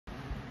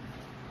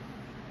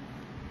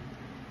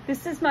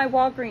This is my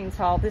Walgreens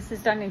haul. This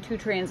is done in 2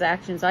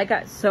 transactions. I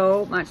got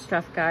so much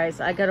stuff, guys.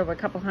 I got over a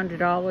couple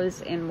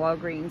 $100 in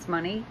Walgreens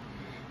money.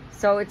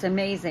 So it's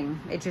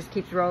amazing. It just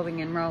keeps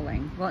rolling and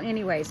rolling. Well,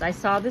 anyways, I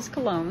saw this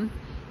cologne.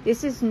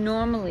 This is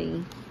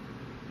normally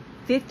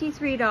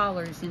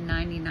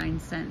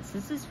 $53.99.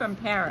 This is from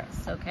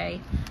Paris,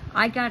 okay?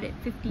 I got it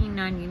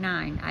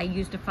 $15.99. I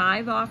used a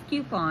 5 off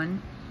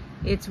coupon.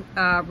 It's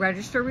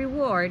register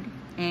reward,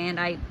 and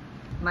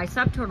my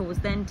subtotal was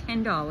then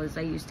 $10.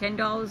 I used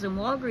 $10 in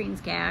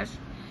Walgreens cash,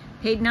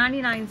 paid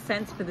 99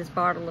 cents for this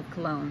bottle of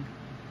cologne.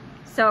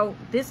 So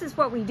this is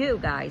what we do,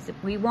 guys.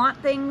 If we want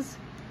things,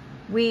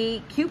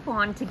 we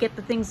coupon to get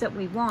the things that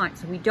we want.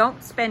 So we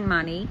don't spend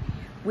money.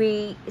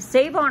 We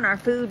save on our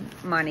food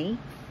money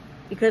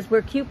because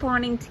we're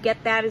couponing to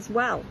get that as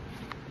well.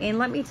 And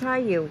let me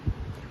tell you,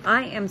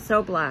 I am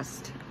so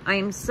blessed. I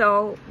am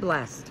so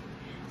blessed.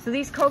 So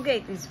these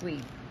Colgate this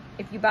week,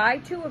 if you buy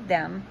 2 of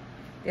them,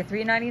 they're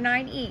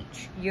 $3.99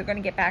 each. You're going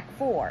to get back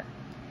 4.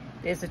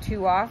 There's a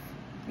 2 off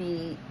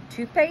the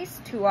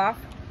toothpaste, 2 off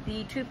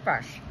the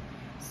toothbrush.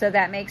 So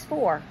that makes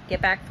 4. Get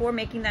back 4,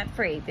 making that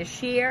free. The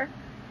sheer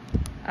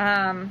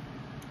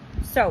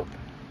soap.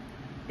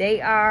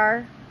 They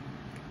are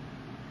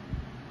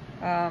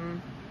 2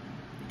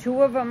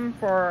 of them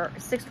for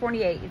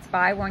 $6.28. It's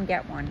buy 1,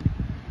 get 1.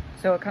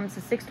 So it comes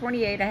to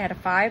 $6.28. I had a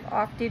 5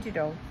 off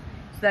digital.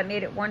 So that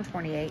made it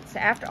 $1.28. So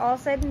after all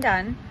said and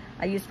done,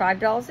 I used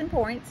 $5 in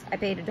points. I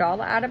paid $1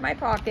 out of my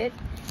pocket,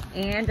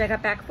 and I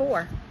got back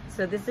 4.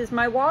 So this is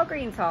my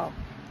Walgreens haul.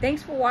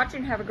 Thanks for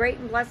watching. Have a great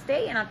and blessed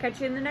day, and I'll catch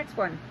you in the next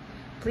one.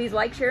 Please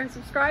like, share, and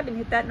subscribe, and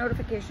hit that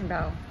notification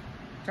bell.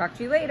 Talk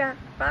to you later.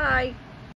 Bye.